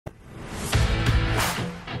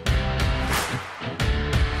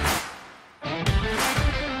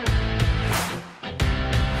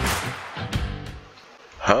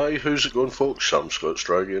Hi, how's it going folks? I'm Scott's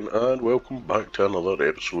Dragon and welcome back to another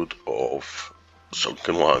episode of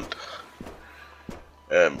Sunkenland.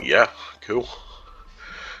 Yeah, cool.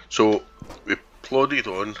 So, we plodded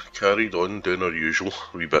on, carried on doing our usual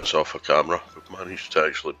wee bits off a camera. We've managed to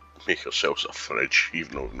actually make ourselves a fridge,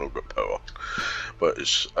 even though we've not got power. But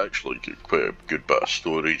it's actually got quite a good bit of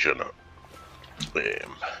storage in it.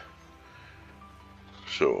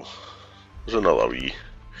 So, there's another wee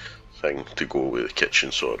thing to go with the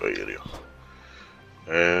kitchen sort of area.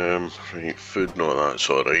 Right, food, no, that's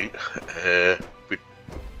alright. We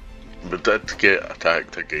did get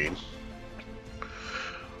attacked again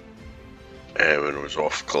when I was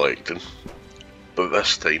off collecting, but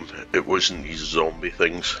this time it wasn't these zombie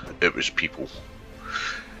things, it was people.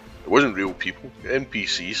 It wasn't real people,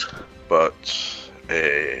 NPCs, but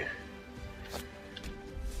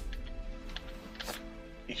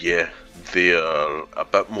yeah, they are a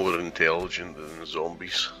bit more intelligent than the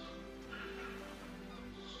zombies.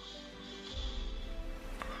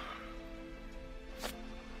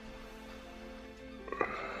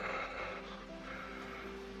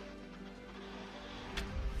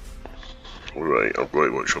 Right, I've got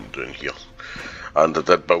to watch what I'm doing here. And I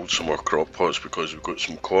did build some more crop pots because we've got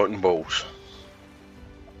some cotton balls.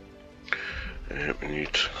 We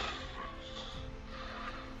need...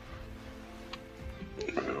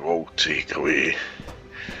 We'll take away...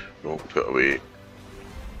 We'll put away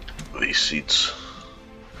these seeds.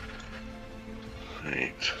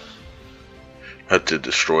 Right. Had to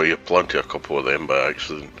destroy, I planted a couple of them by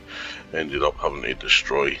accident. Ended up having to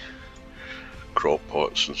destroy crop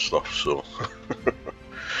pots and stuff, so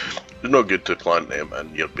it's not good to plant them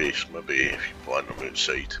in your base, maybe if you plant them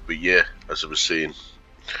outside. But yeah, as I was saying,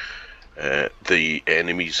 the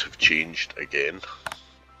enemies have changed again.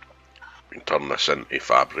 We can turn this into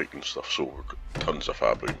fabric and stuff, so we've got tons of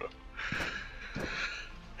fabric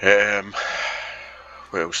now.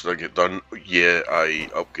 What else did I get done? Yeah, I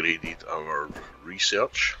upgraded our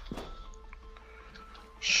research.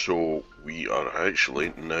 So we are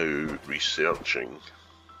actually now researching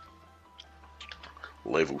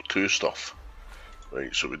level 2 stuff.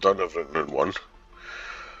 Right, so we've done everything in one.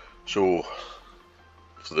 So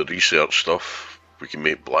for the research stuff, we can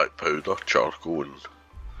make black powder, charcoal, and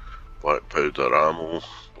black powder ammo,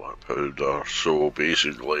 black powder. So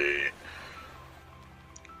basically,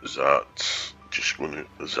 is that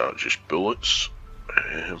just bullets?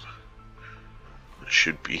 It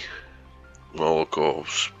should be.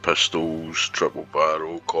 Molotovs, pistols, triple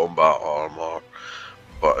barrel, combat armour,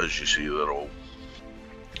 but as you see they're all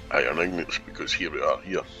iron ingots because here we are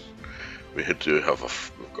here. We had to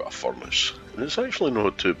have we've got a furnace, and it's actually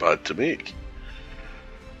not too bad to make.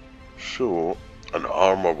 So, an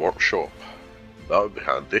armour workshop, that would be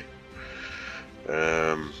handy.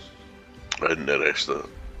 And the rest of it.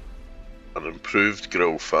 An improved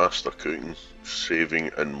grill, faster cooking,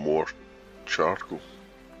 saving and more charcoal.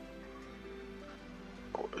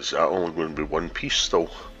 Is that only going to be one piece still?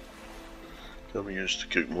 Can we use to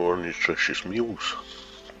cook more nutritious meals?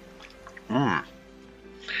 Yeah,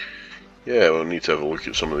 we'll need to have a look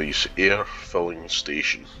at some of these air filling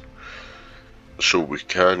stations so we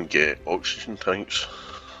can get oxygen tanks.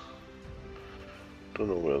 Don't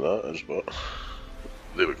know where that is, but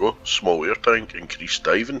there we go. Small air tank, increased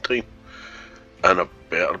diving time, and a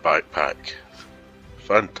better backpack.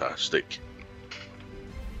 Fantastic.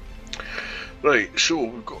 Right, so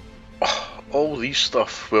we've got all these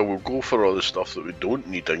stuff. Well, we'll go for all the stuff that we don't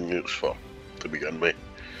need ingots for to begin with.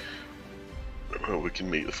 Well, we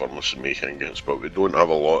can make the furnace and make ingots, but we don't have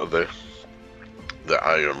a lot of the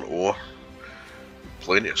iron ore.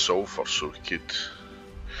 Plenty of sulphur, so we could...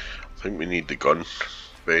 I think we need the gun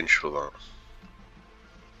bench for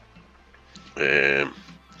that.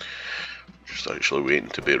 Just actually waiting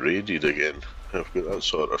to be raided again. I've got that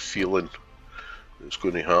sort of feeling it's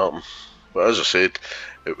going to happen. But as I said,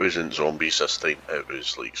 it wasn't zombies this time, it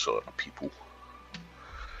was like sort of people.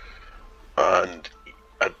 And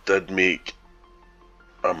I did make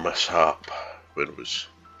a mishap when I was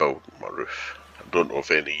building my roof. I don't know if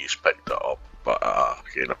any of you picked it up, but I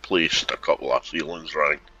kind of placed a couple of ceilings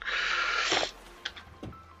right.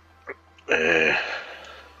 A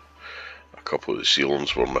couple of the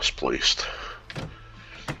ceilings were misplaced.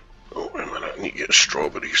 Oh, wait a minute, I need to get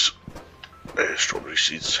strawberries. Strawberry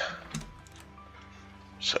seeds.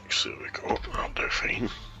 6, there we go, that'll do fine.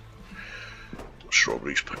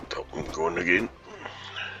 Strawberries picked up and gone again.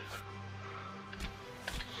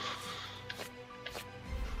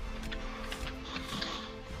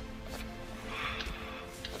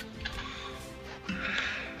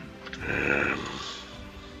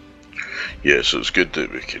 Yeah, so it's good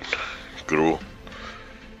that we can grow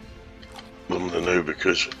now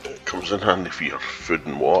because it comes in handy for your food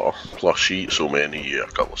and water. Plus you eat so many, you eat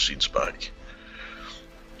a couple of seeds back.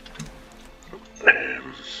 Yeah,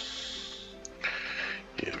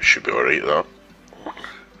 we should be alright there.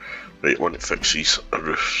 Right, I want to fix these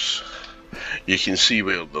roofs. You can see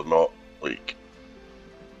where they're not, like,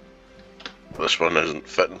 this one isn't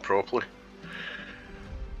fitting properly.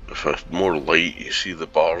 If I had more light, you see the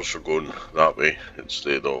bars are going that way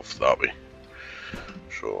instead of that way.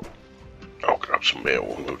 So I'll grab some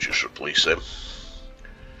metal and we'll just replace them.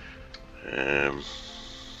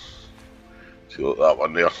 See, look, that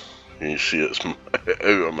one there, you see it's out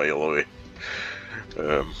a mile away.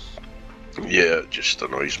 Yeah, it just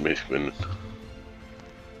annoys me when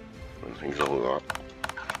things are like that.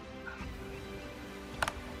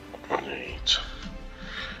 Right,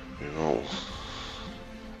 we will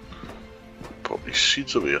pop these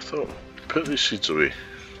seeds away. I thought, put these seeds away.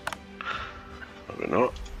 Maybe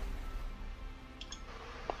not.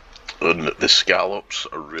 And the scallops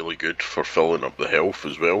are really good for filling up the health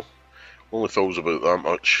as well. Only fills about that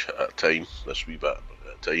much at a time, this wee bit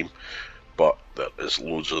at a time, but there is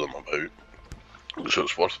loads of them about. So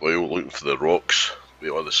it's worthwhile looking for the rocks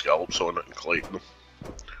with all the scallops on it and collecting them.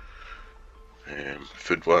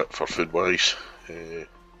 For food wise.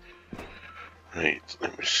 Right,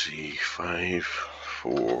 let me see. 5,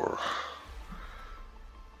 4.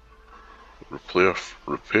 Repair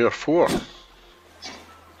 4.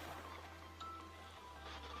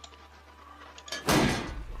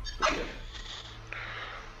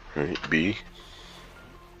 Right, B.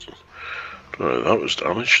 Right, that was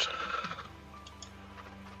damaged.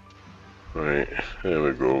 Right, there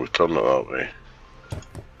we go, we turn it that way.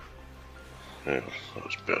 Yeah,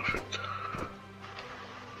 that's perfect.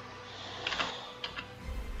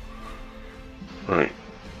 Right.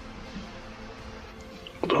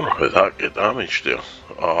 I don't know how that got damaged there.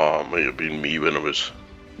 Ah, it might have been me when I was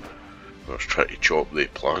trying to chop the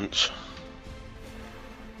plants.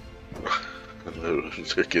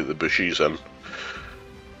 To get the bushes in.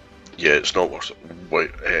 Yeah, it's not worth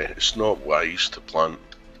it. It's not wise to plant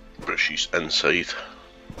bushes inside.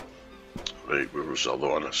 Right, where was the other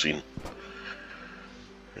one I seen?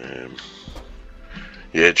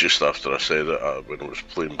 Yeah, just after I said it, when I was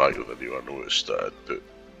playing back the video, I noticed that I'd put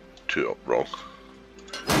 2 up wrong.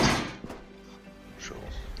 So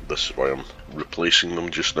this is why I'm replacing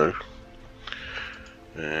them just now.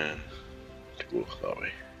 To go that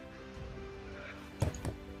way.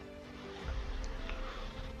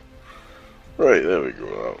 Right, there we go,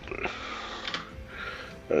 that'll do.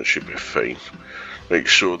 That should be fine. Right,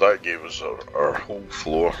 so that gave us our whole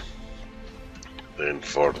floor. Then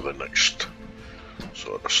for the next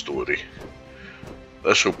sort of story,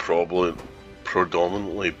 this will probably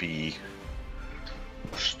predominantly be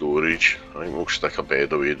storage. I think we'll stick a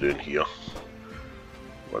bed away down here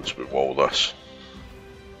once we wall this.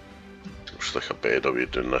 We'll stick a bed away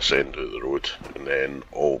down this end of the road, and then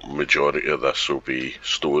majority of this will be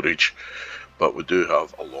storage. But we do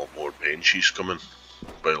have a lot more benches coming.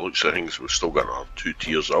 By the looks of things, we've still got our 2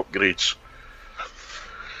 tiers upgrades.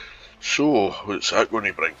 So, what's that going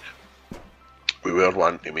to bring? We were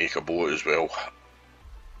wanting to make a boat as well.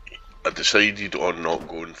 I decided on not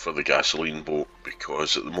going for the gasoline boat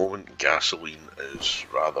because at the moment gasoline is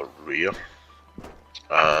rather rare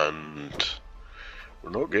and we're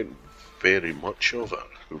not getting very much of it.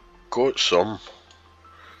 We've got some,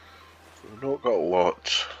 we've not got a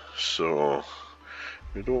lot, so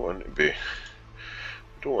we don't want to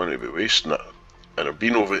be wasting it. And I've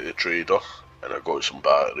been over to the trader and I got some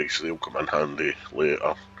batteries, so they'll come in handy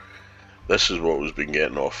later. This is what we've been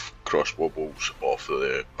getting off cross wobbles off of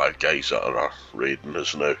the bad guys that are raiding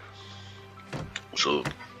us now. So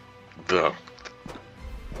they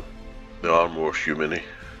are more human-y.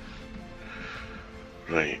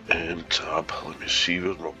 Right, tab, let me see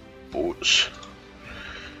where's my boats.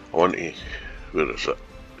 I want to, where is it?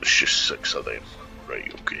 It's just 6 of them.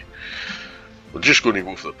 Right, okay. We're just going to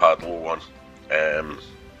go for the paddle one.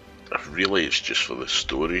 Really it's just for the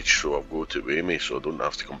storage, so I've got it with me so I don't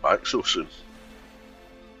have to come back so soon.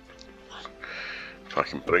 If I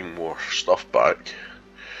can bring more stuff back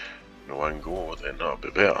in one go, then that'll be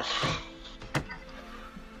better.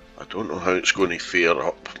 I don't know how it's going to fare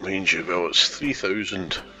up, mind you. Well, it's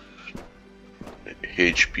 3000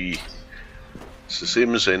 HP. It's the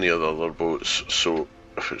same as any of the other boats, so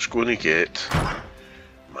if it's going to get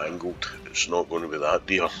mangled, it's not going to be that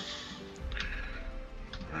dear.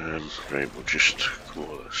 Right, we'll just go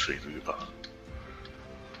over this side a wee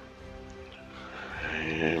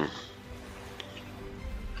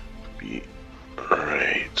bit.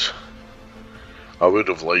 Right. I would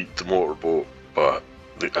have liked the motorboat, but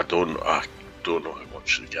I don't know how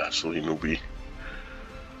much the gasoline will be.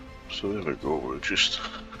 So there we go, we'll just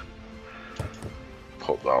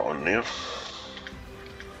pop that on there.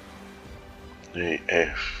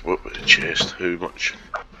 What with the chest, how much?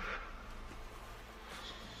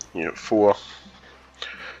 Yeah,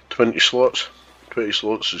 20 slots. 20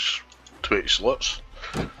 slots is 20 slots.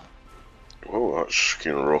 Well, that's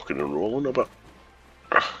kind of rocking and rolling a bit.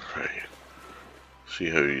 Right. See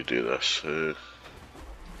how you do this.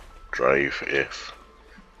 Drive F.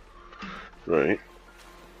 Right.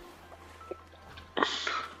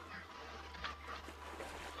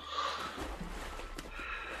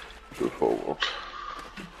 Go forward.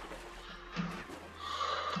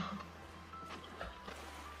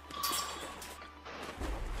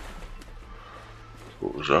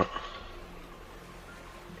 What was that?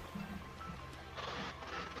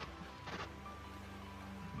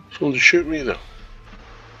 Somebody shoot me there.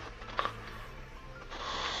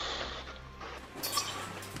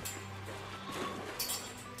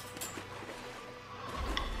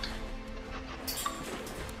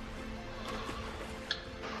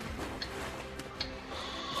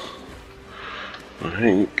 I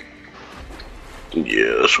think,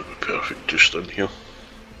 yeah, this will be perfect just in here.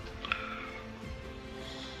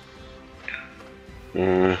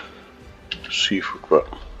 See if we've got,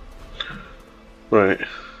 right, I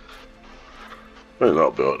think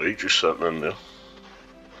that'll be alright just sitting in there.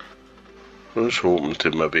 I was hoping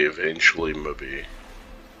to maybe eventually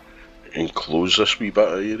enclose this wee bit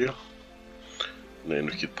of area, and then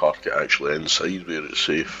we could park it actually inside where it's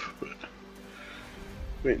safe, but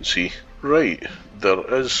wait and see. Right,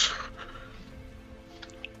 there is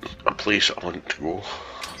a place I want to go.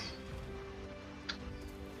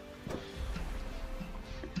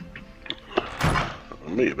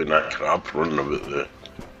 There might have been that crab running about the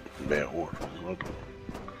metal or something, I don't know.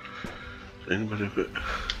 Is anybody but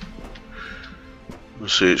I'll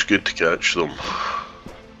say it's good to catch them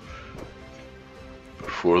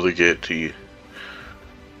before they get to you.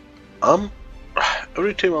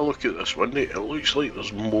 Every time I look at this window, it looks like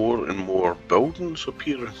there's more and more buildings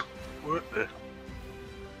appearing. What the?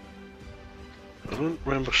 I don't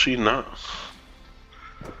remember seeing that.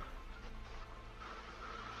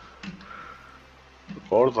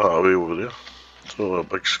 Or that away over there. It's not a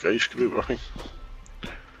big skyscraper thing.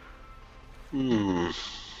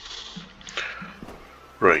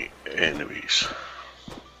 Right, anyways.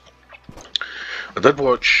 I did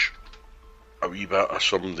watch a wee bit of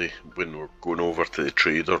somebody when we're going over to the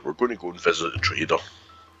trader. We're going to go and visit the trader.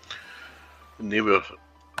 And they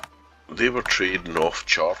were trading off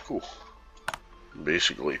charcoal.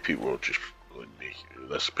 Basically, people were just like,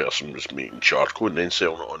 this person was making charcoal and then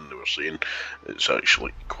selling it on. They were saying it's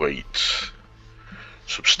actually quite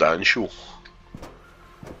substantial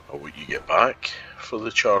of what you get back for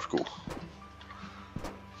the charcoal,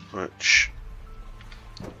 which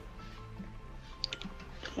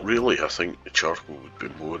really I think the charcoal would be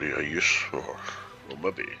more of a use for, well,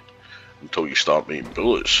 maybe until you start making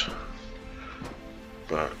bullets,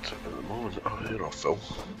 but at the moment, oh, they're all full.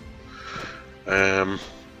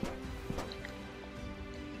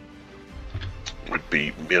 Would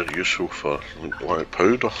be more useful for like black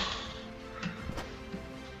powder.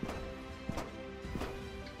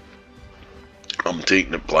 I'm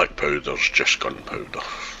taking it black powder's just gunpowder.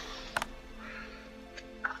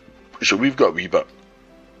 So we've got a wee bit.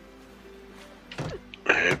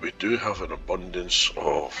 We do have an abundance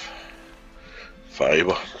of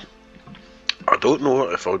fibre. I don't know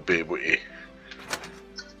if I would be able to,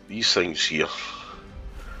 these things here,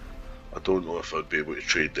 I don't know if I'd be able to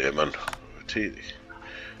trade them in.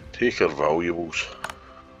 Take our valuables.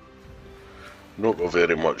 Not got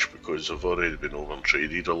very much because I've already been over and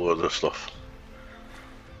traded a lot of this stuff.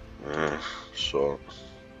 So,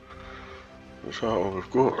 is that all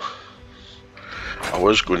we've got? I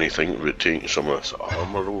was going to think about taking some of this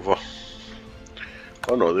armour over.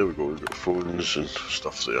 Oh no, there we go, we've got phones and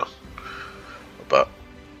stuff there. But,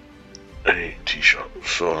 a t-shirt,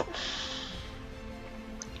 so,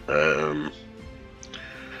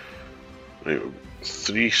 right,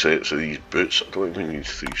 3 sets of these boots. I don't even need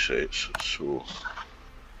 3 sets, so,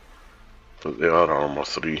 but they are armour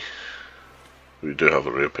 3. We do have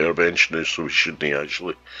a repair bench now, so we shouldn't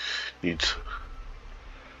actually need,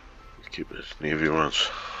 keep the navy ones,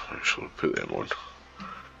 actually put them on.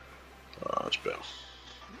 That's better.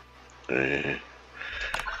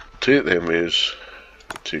 Take them as,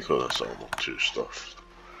 take all this armour 2 stuff.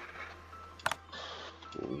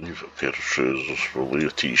 We'll leave a pair of trousers, we'll leave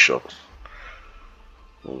a t-shirt.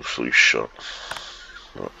 Long sleeve shirt.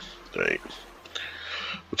 Oh, right.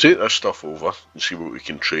 We'll take this stuff over and see what we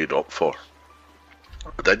can trade up for.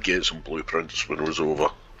 I did get some blueprints when I was over,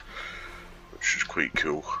 which is quite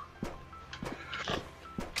cool.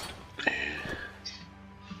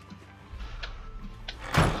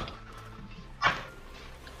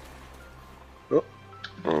 Oh,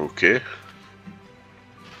 okay.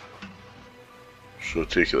 So I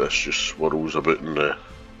take it this just swirls a bit in the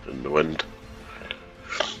wind.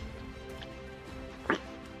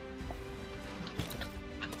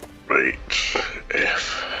 Right,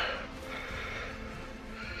 F.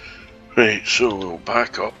 Right, so we'll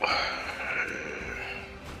back up.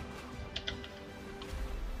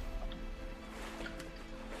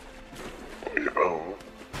 I'll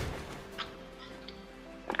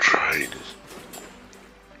try and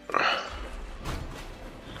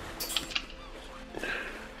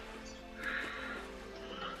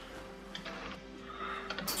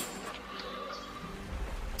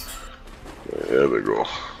there we go.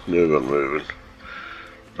 Now we're moving.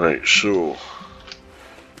 Right, so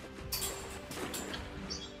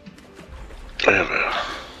there we are.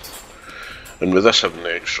 And with this having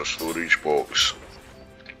the extra storage box,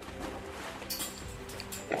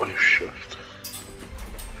 life shift.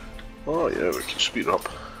 Oh yeah, we can speed up.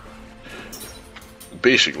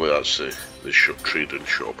 Basically, that's the trading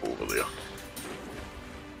shop over there.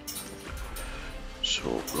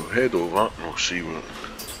 So we'll head over and we'll see what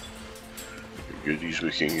goodies we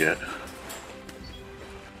can get.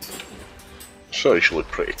 It's actually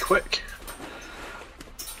pretty quick.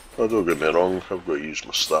 Oh, don't get me wrong, I've got to use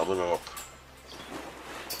my stamina up.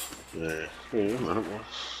 Wait a minute,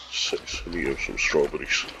 6, I need to have some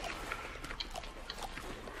strawberries.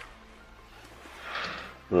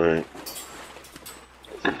 Right.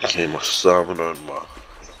 Okay, my stamina and my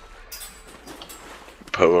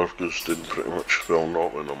power goes down pretty much. Well,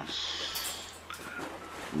 not when I'm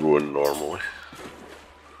going normally.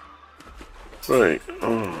 Right,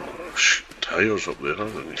 oh, tyres up there, I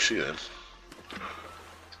didn't see them.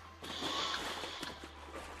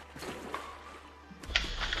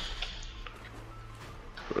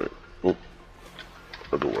 Right, oh,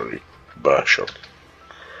 I don't worry, bash up.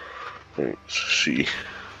 Right, let's see.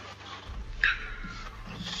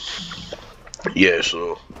 Yeah,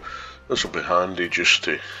 so this will be handy just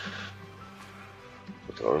to.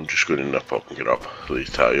 I'm just going to nip up and get up the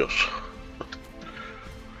tyres.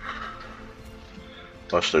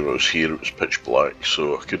 Last time I was here it was pitch black,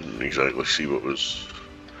 so I couldn't exactly see what was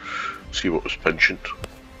pinching.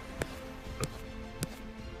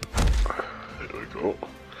 There we go.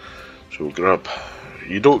 So we'll grab.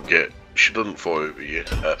 You don't get. She doesn't fall out with you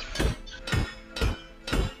if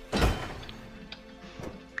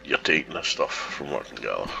you're taking this stuff from what I can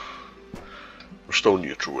gather. We're still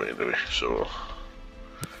neutral anyway, so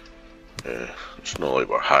it's not like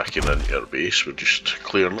we're hacking into our base, we're just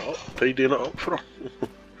clearing it up, tidying it up for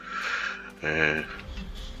her.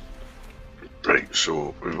 Right,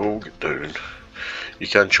 so we've all got down. You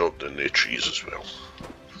can chop down the trees as well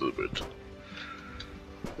for the wood.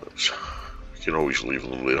 You can always leave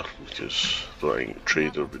them there because I don't think a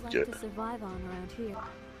trader would get.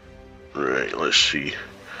 Right, let's see.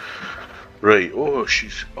 Right, oh,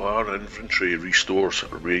 our inventory restores.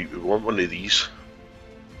 Right, we want one of these.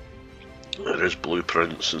 There is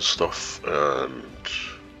blueprints and stuff, and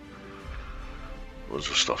loads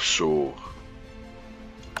of stuff, so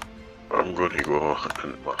I'm going to go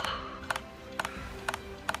and put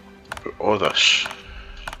all this,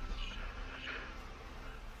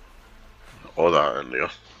 all that in there,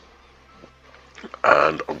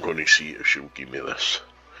 and I'm going to see if she'll give me this.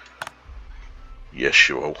 Yes,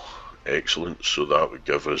 she will. Excellent, so that would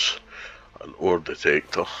give us an ore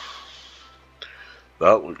detector.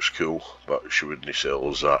 That looks cool, but she wouldn't sell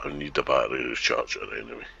us that. I need the battery to charge it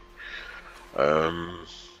anyway.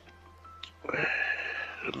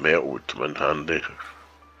 The metal would come in handy.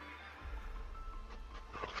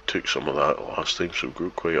 I took some of that last time, so we've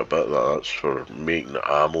got quite a bit of that. That's for making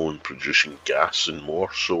ammo and producing gas and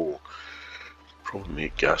more, so probably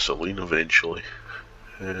make gasoline eventually.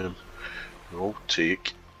 We'll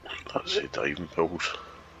take, that's the diving pills.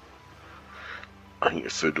 I think the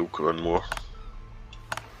food will come in more.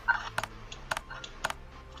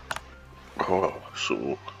 Oh,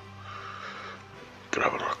 so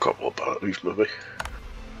grabbing a couple of batteries maybe.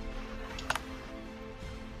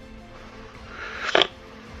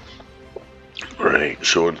 Right,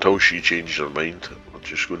 so until she changes her mind, we're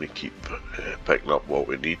just going to keep picking up what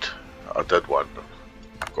we need. I did want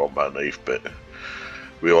a combat knife, but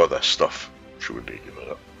with all this stuff, she wouldn't give it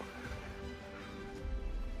up.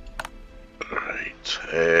 Right,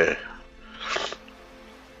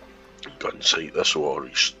 gun sight, this will all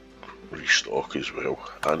restock as well.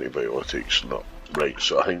 Antibiotics, not Right,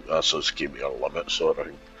 so I think that's us came to our limit sort of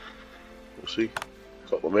thing. We'll see.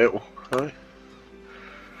 Couple of metal, aye.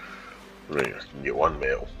 Right, I can get one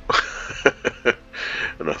metal.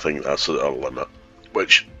 And I think that's our limit.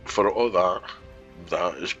 Which, for all that,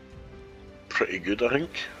 that is pretty good, I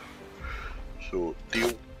think. So,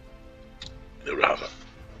 deal. There we have it.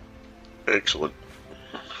 Excellent.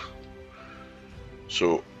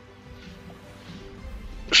 So,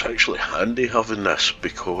 it's actually handy having this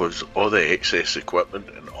because all the excess equipment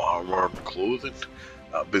and armour and clothing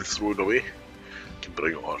that have been thrown away, you can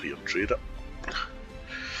bring it on here and trade it.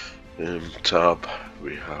 Tab,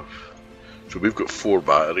 we have, so we've got 4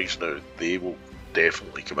 batteries now. They will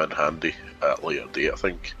definitely come in handy at a later date, I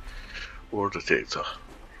think. Ore detector.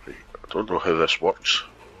 Right, I don't know how this works.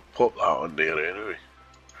 Pop that on there anyway.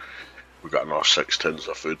 We've got another 6 tins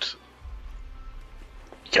of food.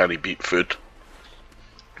 Can't beat food.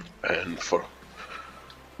 And for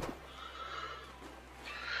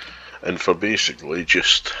basically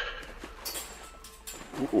just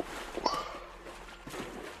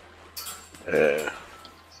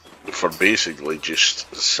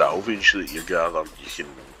salvage that you gather, you can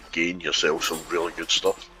gain yourself some really good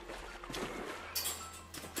stuff.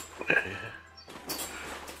 I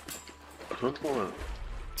don't know.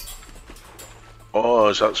 Oh,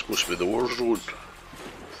 is that supposed to be the ore road?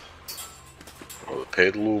 Or the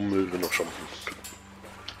pedalo moving or something?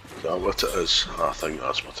 Is that what it is? I think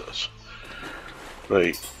that's what it is.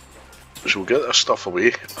 Right, so we'll get this stuff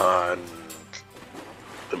away, and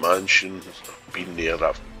the mansion, been there,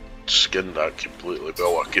 I've skinned that completely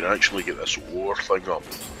well. I can actually get this ore thing up.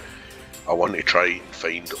 I want to try and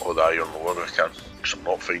find all the iron ore I can, because I'm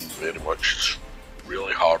not finding very much. It's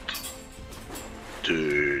really hard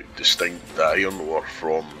to distinct the iron ore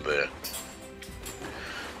from the,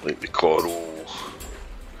 like the coral,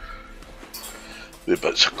 the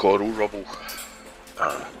bits of coral rubble,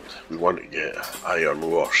 and we want to get iron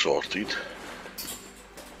ore sorted,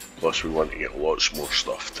 plus we want to get lots more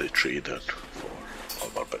stuff to trade in for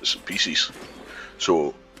other bits and pieces.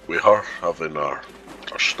 So we are having our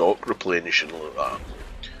stock replenishing like that.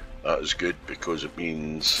 That is good because it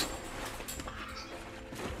means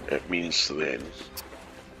then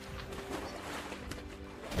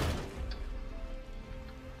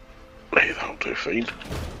right, that'll do fine.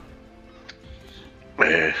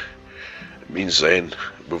 It means then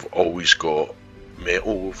we've always got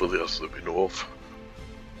metal over there that we know of,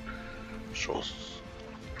 so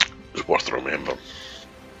it's worth remembering.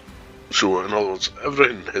 So in other words,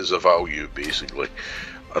 everything has a value basically.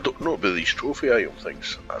 I don't know about these trophy item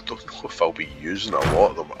things. I don't know if I'll be using a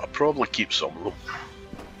lot of them. I'll probably keep some of them,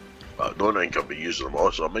 but I don't think I'll be using them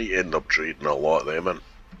all, so I might end up trading a lot of them in.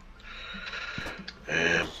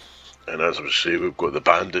 And as I was saying, we've got the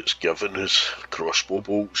bandits giving us crossbow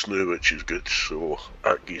bolts now, which is good, so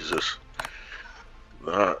that gives us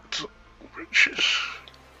that, which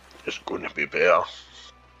is going to be better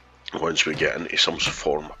once we get into some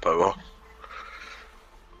form of power.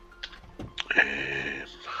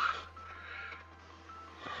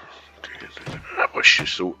 I wish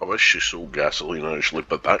she sold gasoline actually,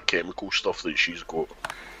 but that chemical stuff that she's got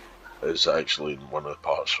is actually one of the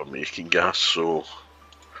parts for making gas, so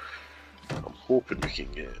I'm hoping we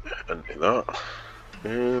can get into that.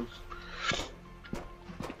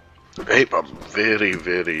 Right, I'm very,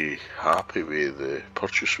 very happy with the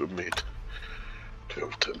purchase we made.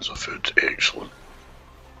 12 tins of food, excellent.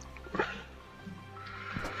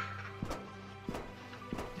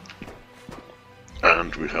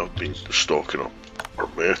 And we have been stocking up our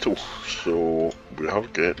metal, so we are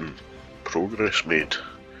getting progress made.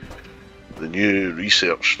 The new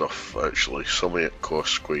research stuff, actually, some of it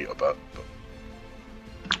costs quite a bit, but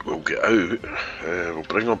we'll get out. We'll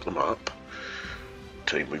bring up the map.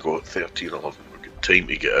 Time we got 13:11, we've got time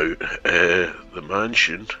to get out. The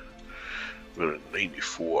mansion, we're at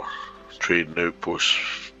 94. Trading outpost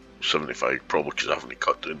 75, probably because I haven't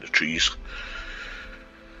cut down the trees.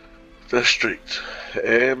 District,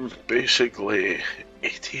 basically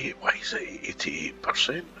 88, why is it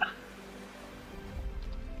 88%?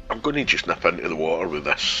 I'm going to just nip into the water with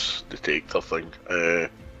this detector thing.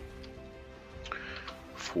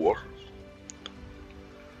 4.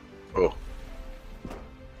 Oh.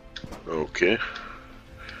 Okay.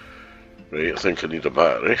 Right, I think I need a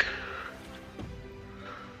battery.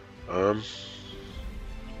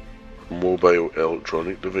 Mobile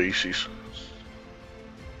electronic devices.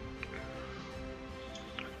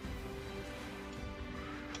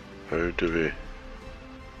 How do we...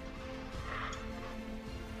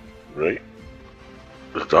 Right.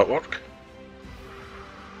 Did that work?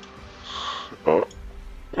 Oh,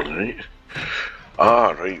 right.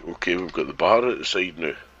 Ah, right, okay, we've got the bar at the side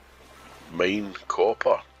now. Mine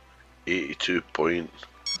copper, 82 point.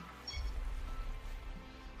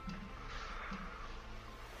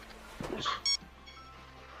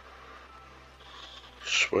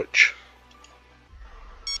 Switch.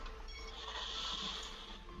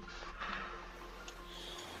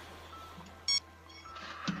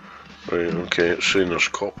 Right, okay, it's saying there's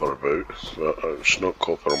copper about, but it's not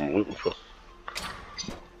copper I'm looking for.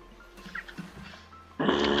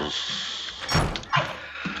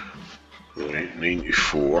 Right,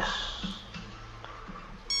 94.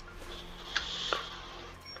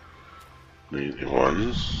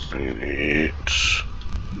 91, 98.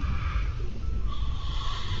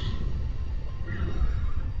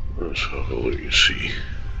 Let's have a look and see.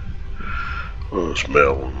 Oh, it's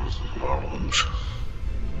melons, marlins.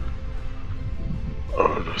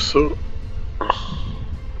 I would have thought.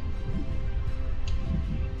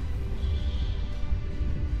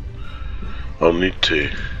 I'll need to.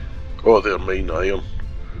 Oh, they're mine iron.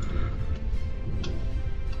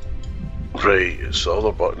 Right, it's the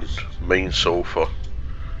other button. Mine sulphur.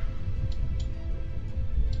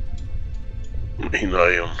 Mine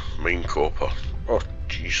iron. Mine copper. Oh,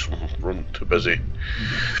 jeez, I'm too busy.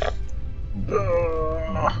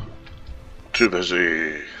 Too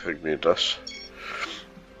busy thinking of this.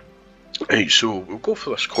 Right, so we'll go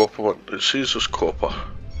for this copper one. It says there's copper.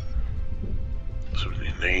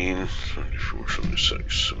 79, 74,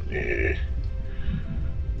 76, 78,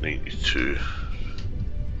 92.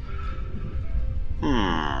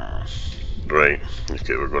 Right,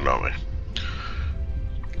 okay, we're going that way.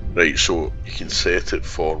 Right, so you can set it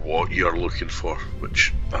for what you're looking for,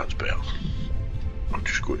 which that's better. I'll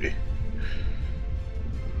just go to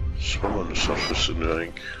swim on the surface and I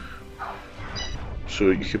think.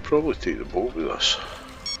 So you could probably take the boat with us.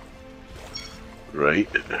 Right,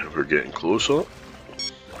 we're getting closer.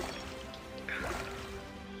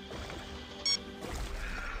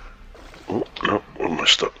 Oh, no, we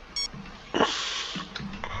missed it.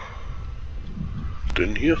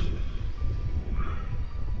 Down here.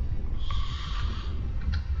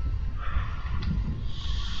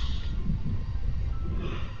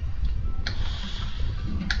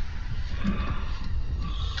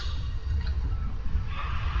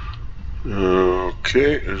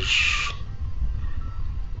 Okay, is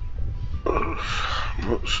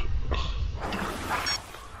what's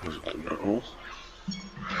is it no?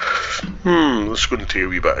 That's going to take a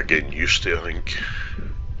wee bit of getting used to, I think.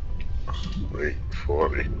 Right,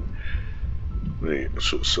 40. Right,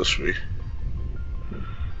 so it's this way.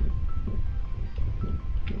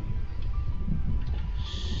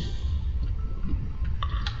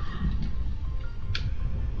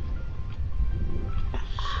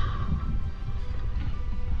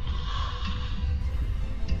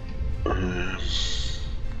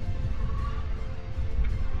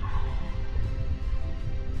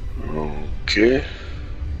 Okay.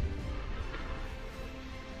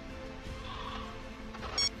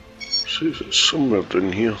 See if it's somewhere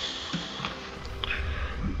down here.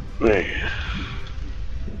 Right.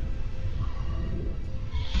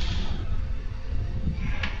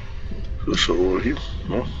 Is this over here?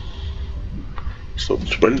 No. It's not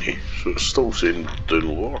 20, so it's still saying down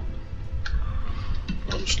lower.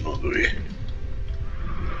 That's not the way.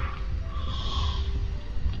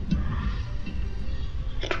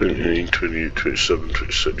 29, 28, 27,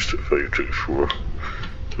 26, 25, 24,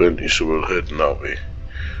 20, so we're heading that way.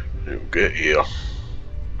 We'll get here.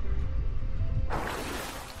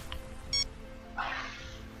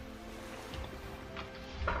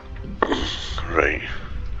 Right,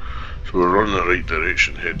 so we're running the right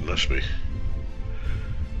direction, heading this way.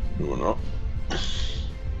 Going up.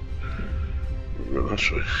 We'll go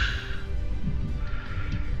this way.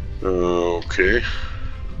 Okay.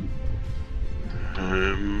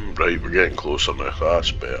 Right, we're getting closer now,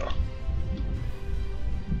 that's better.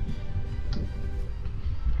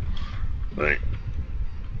 Right.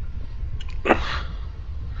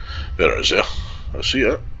 There it is there. I see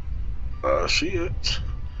it. I see it.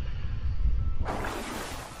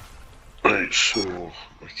 Right, so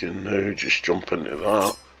we can now just jump into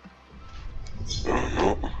that. Oh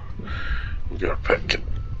no. We'll get our pick.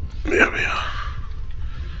 There we are.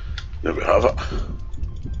 There we have it.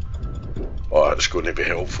 Oh, that's going to be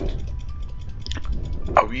helpful.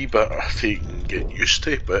 A wee bit I think and get used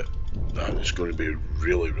to, but that is going to be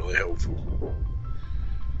really, really helpful.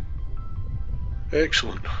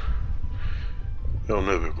 Excellent. Well,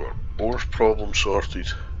 now we've got our board problem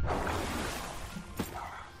sorted.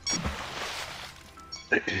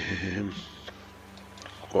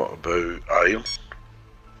 What about iron?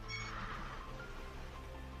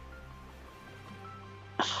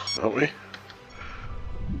 Aren't we?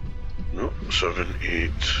 No, 7,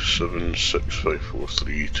 8, 7, 6, 5, 4,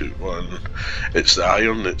 3, 2, 1. It's the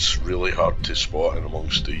iron that's really hard to spot in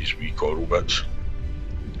amongst these wee coral bits,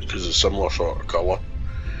 because it's a similar sort of colour.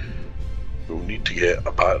 We'll need to get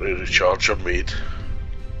a battery recharger made.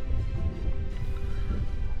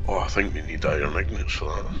 Oh, I think we need iron ingots for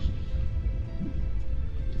that.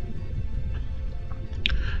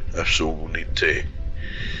 If so, we'll need to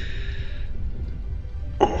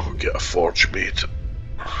get a forge made.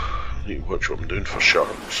 I need to watch what I'm doing for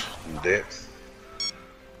sharps and depth.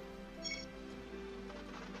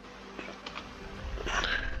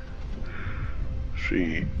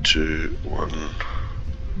 Three, 2, 1,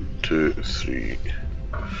 2, 3.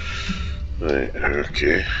 Right,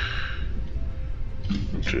 okay.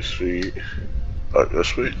 1, 2, 3. Back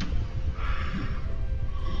this way.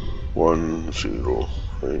 1, 0.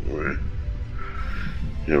 Right way.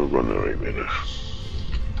 Yeah, we're going the right way now.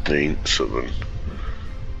 9, 7.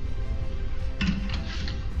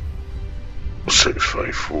 6,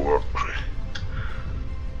 5, 4.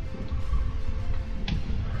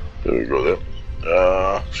 There we go there.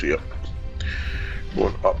 See ya.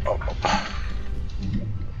 Going up, up, up.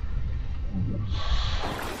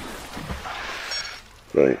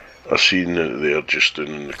 Right, I seen it there just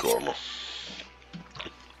in the corner.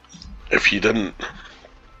 If you hadn't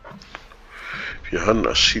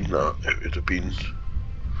have seen that, it would have been,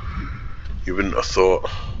 you would have thought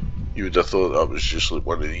that was just like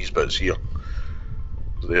one of these bits here.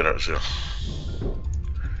 There it's there.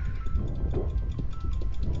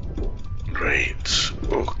 Right,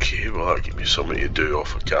 okay, well that gave me something to do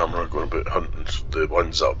off a camera, going about hunting the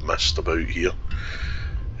ones that I've missed about here.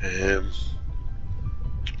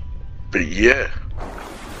 But yeah,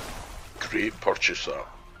 great purchase that.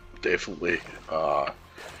 Definitely a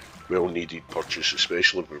well needed purchase,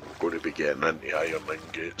 especially when we're going to be getting into iron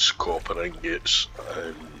ingots, copper ingots,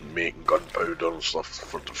 and making gunpowder and stuff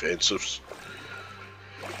for defensives.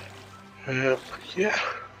 Yeah.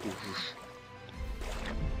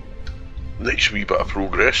 Next wee bit of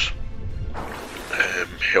progress.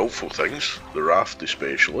 Helpful things, the raft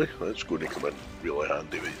especially, that's going to come in really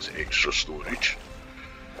handy with its extra storage.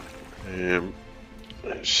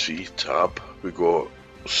 Let's see, tab, we got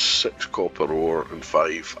 6 copper ore and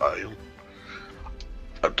 5 iron.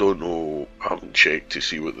 I don't know, I haven't checked to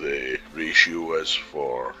see what the ratio is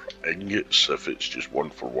for ingots, if it's just 1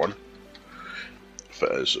 for 1. If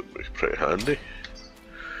it is, it'll be pretty handy.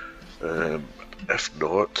 If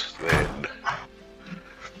not, then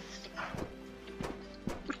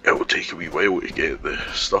it will take a wee while to get the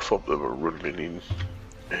stuff up that we're running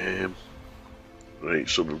in. Right,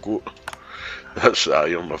 so we've got, that's the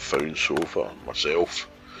iron I've found so far myself.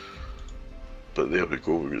 But there we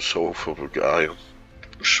go, we've got sulphur, we've got iron.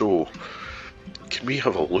 So, can we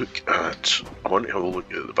have a look at, I want to have a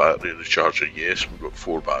look at the battery recharger. Yes, we've got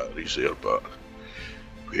 4 batteries there, but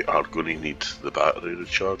we are going to need the battery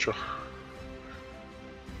recharger.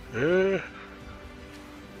 It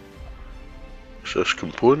says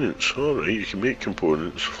components, alright, you can make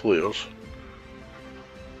components, flares.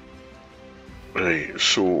 Right,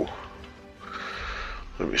 so,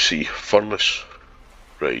 let me see, furnace.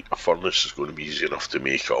 Right, a furnace is going to be easy enough to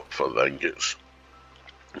make up for the ingots.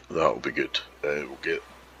 That'll be good. We'll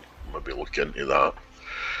maybe look into that.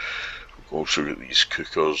 We've also got these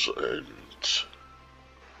cookers and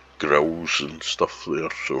grills and stuff there,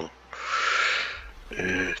 so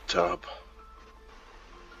tab.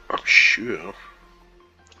 I'm sure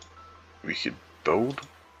we could build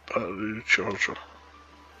a battery recharger.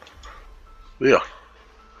 There.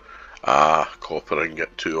 Ah, copper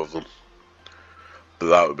ingot, 2 of them. But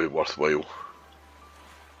that would be worthwhile.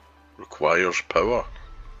 Requires power.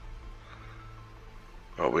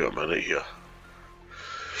 Oh, wait a minute here.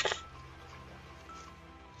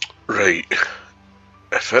 Right.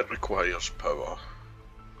 If it requires power,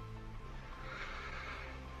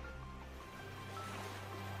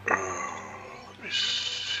 let me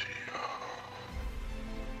see.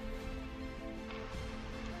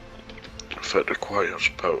 If it requires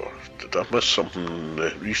power, did I miss something in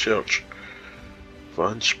the research?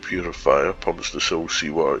 Advanced purifier pumps the cell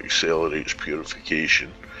seawater, accelerates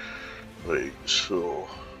purification. Right, so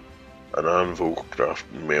an anvil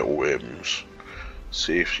crafting metal weapons.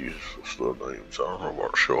 Safe use for stored items, armor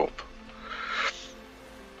workshop.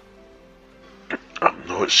 I'm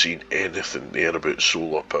not seeing anything there about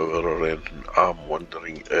solar power or anything. I'm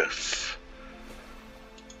wondering if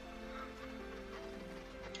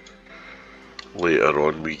later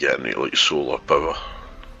on we get into like solar power.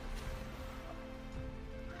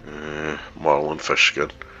 Marlin fish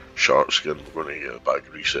skin, shark skin, we're going to get it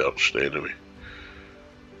back researched anyway.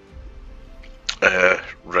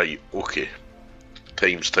 Right, okay.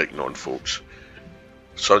 Time's ticking on, folks.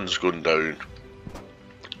 Sun's going down,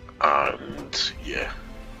 and yeah,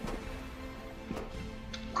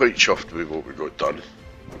 quite chuffed with what we got done.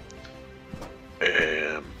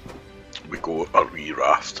 We got our wee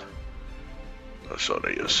raft. That's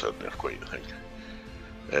alright, it's sitting there quite a thing.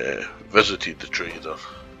 Visited the trader,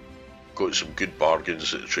 got some good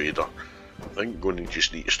bargains at the trader. I think I'm going to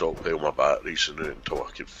just need to stockpile my batteries now until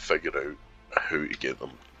I can figure out how to get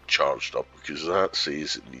them charged up, because that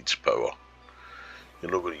says it needs power.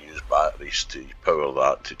 You're not going to use batteries to power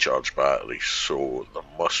that to charge batteries, so there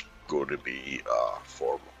must going to be a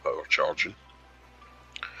form of power charging.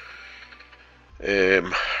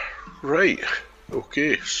 Right,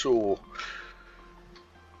 okay, so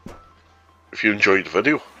if you enjoyed the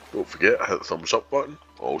video, don't forget to hit the thumbs up button.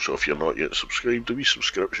 Also, if you're not yet subscribed, a wee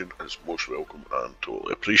subscription is most welcome and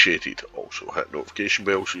totally appreciated. Also, hit notification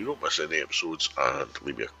bell so you don't miss any episodes, and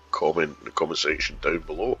leave me a comment in the comment section down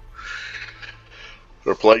below.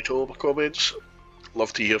 Reply to all my comments.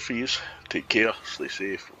 Love to hear from you. Take care, stay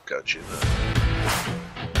safe, we'll catch you in the